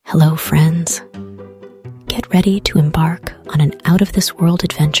Hello, friends. Get ready to embark on an out-of-this-world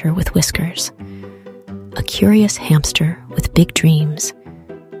adventure with Whiskers, a curious hamster with big dreams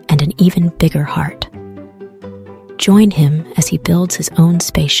and an even bigger heart. Join him as he builds his own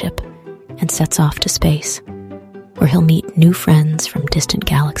spaceship and sets off to space, where he'll meet new friends from distant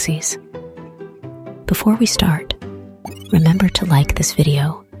galaxies. Before we start, remember to like this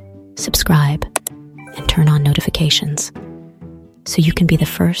video, subscribe, and turn on notifications so you can be the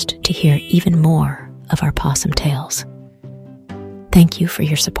first to hear even more of our possum tales. Thank you for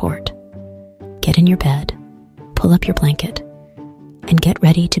your support. Get in your bed, pull up your blanket, and get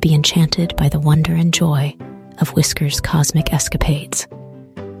ready to be enchanted by the wonder and joy of Whiskers' cosmic escapades.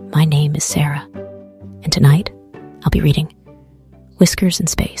 My name is Sarah, and tonight I'll be reading Whiskers in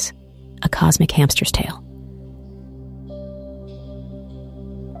Space, a cosmic hamster's tale.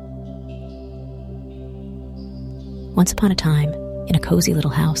 Once upon a time, in a cozy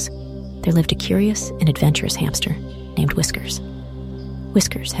little house, there lived a curious and adventurous hamster named Whiskers.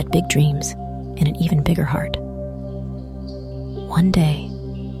 Whiskers had big dreams and an even bigger heart. One day,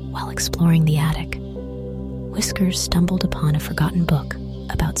 while exploring the attic, Whiskers stumbled upon a forgotten book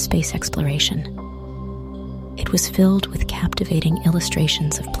about space exploration. It was filled with captivating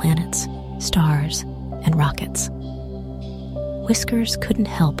illustrations of planets, stars, and rockets. Whiskers couldn't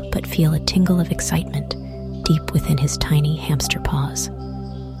help but feel a tingle of excitement deep within his tiny hamster paws.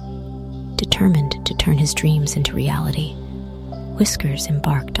 Determined to turn his dreams into reality, Whiskers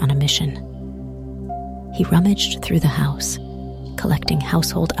embarked on a mission. He rummaged through the house, collecting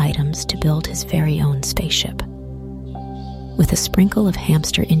household items to build his very own spaceship. With a sprinkle of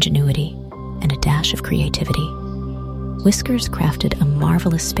hamster ingenuity and a dash of creativity, Whiskers crafted a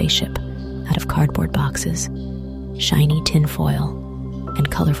marvelous spaceship out of cardboard boxes, shiny tin foil,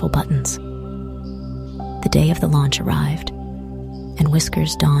 and colorful buttons. The day of the launch arrived, and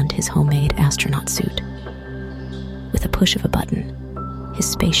Whiskers donned his homemade astronaut suit. With a push of a button, his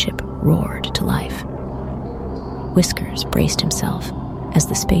spaceship roared to life. Whiskers braced himself as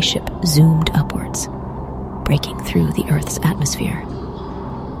the spaceship zoomed upwards, breaking through the Earth's atmosphere.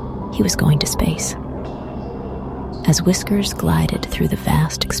 He was going to space. As Whiskers glided through the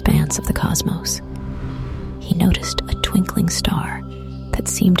vast expanse of the cosmos, he noticed a twinkling star that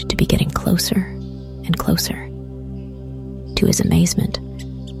seemed to be getting closer and closer. To his amazement,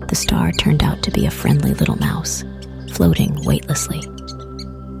 the star turned out to be a friendly little mouse, floating weightlessly.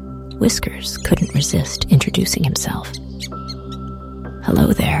 Whiskers couldn't resist introducing himself.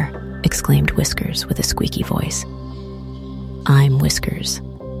 "Hello there," exclaimed Whiskers with a squeaky voice. "I'm Whiskers,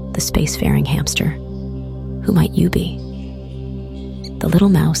 the spacefaring hamster. Who might you be?" The little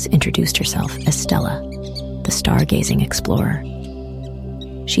mouse introduced herself as Stella, the stargazing explorer.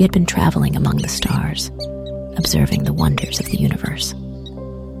 She had been traveling among the stars, observing the wonders of the universe.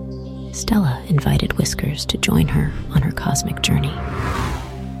 Stella invited Whiskers to join her on her cosmic journey.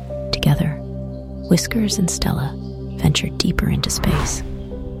 Together, Whiskers and Stella ventured deeper into space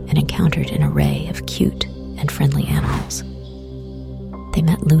and encountered an array of cute and friendly animals. They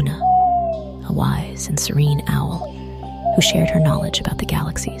met Luna, a wise and serene owl who shared her knowledge about the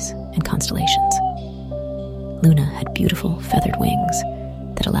galaxies and constellations. Luna had beautiful feathered wings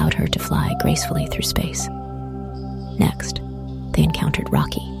that allowed her to fly gracefully through space. Next, they encountered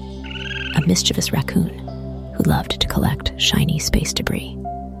Rocky, a mischievous raccoon who loved to collect shiny space debris.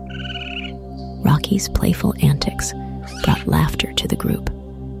 Rocky's playful antics brought laughter to the group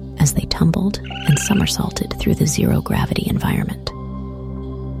as they tumbled and somersaulted through the zero-gravity environment.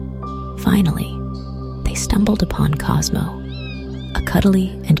 Finally, they stumbled upon Cosmo, a cuddly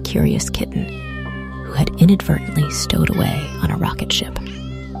and curious kitten who had inadvertently stowed away on a rocket ship.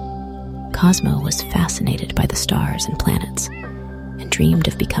 Cosmo was fascinated by the stars and planets and dreamed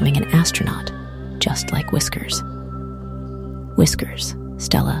of becoming an astronaut, just like Whiskers. Whiskers,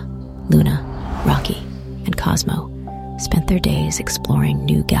 Stella, Luna, Rocky, and Cosmo spent their days exploring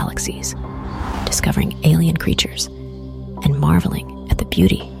new galaxies, discovering alien creatures, and marveling at the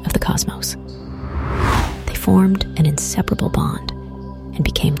beauty of the cosmos. They formed an inseparable bond and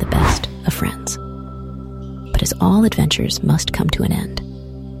became the best of friends. But as all adventures must come to an end,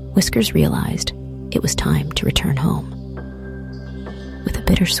 Whiskers realized it was time to return home. With a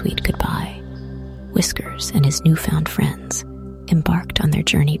bittersweet goodbye, Whiskers and his newfound friends embarked on their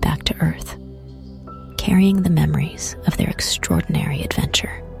journey back to Earth, carrying the memories of their extraordinary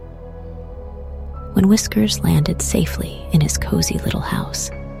adventure. When Whiskers landed safely in his cozy little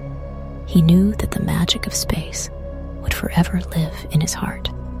house, he knew that the magic of space would forever live in his heart.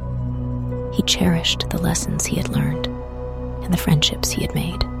 He cherished the lessons he had learned and the friendships he had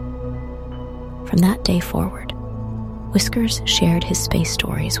made. From that day forward, Whiskers shared his space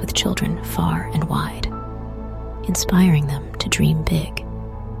stories with children far and wide, inspiring them to dream big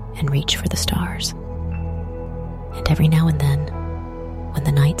and reach for the stars. And every now and then, when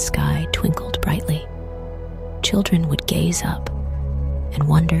the night sky twinkled brightly, children would gaze up and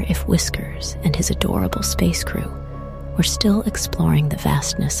wonder if Whiskers and his adorable space crew were still exploring the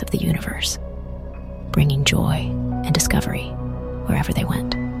vastness of the universe, bringing joy and discovery wherever they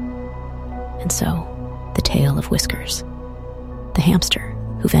went. And so, the tale of Whiskers, the hamster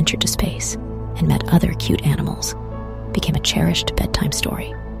who ventured to space and met other cute animals, became a cherished bedtime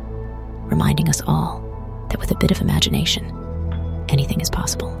story, reminding us all that with a bit of imagination, anything is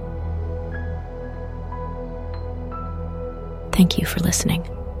possible. Thank you for listening.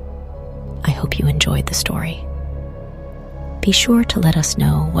 I hope you enjoyed the story. Be sure to let us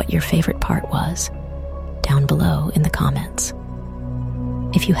know what your favorite part was down below in the comments.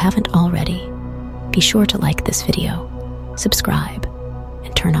 If you haven't already, be sure to like this video, subscribe,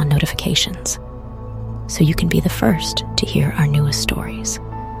 and turn on notifications so you can be the first to hear our newest stories.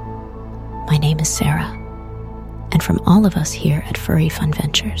 My name is Sarah, and from all of us here at Furry Fun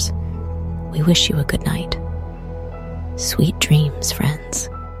Ventures, we wish you a good night. Sweet dreams, friends.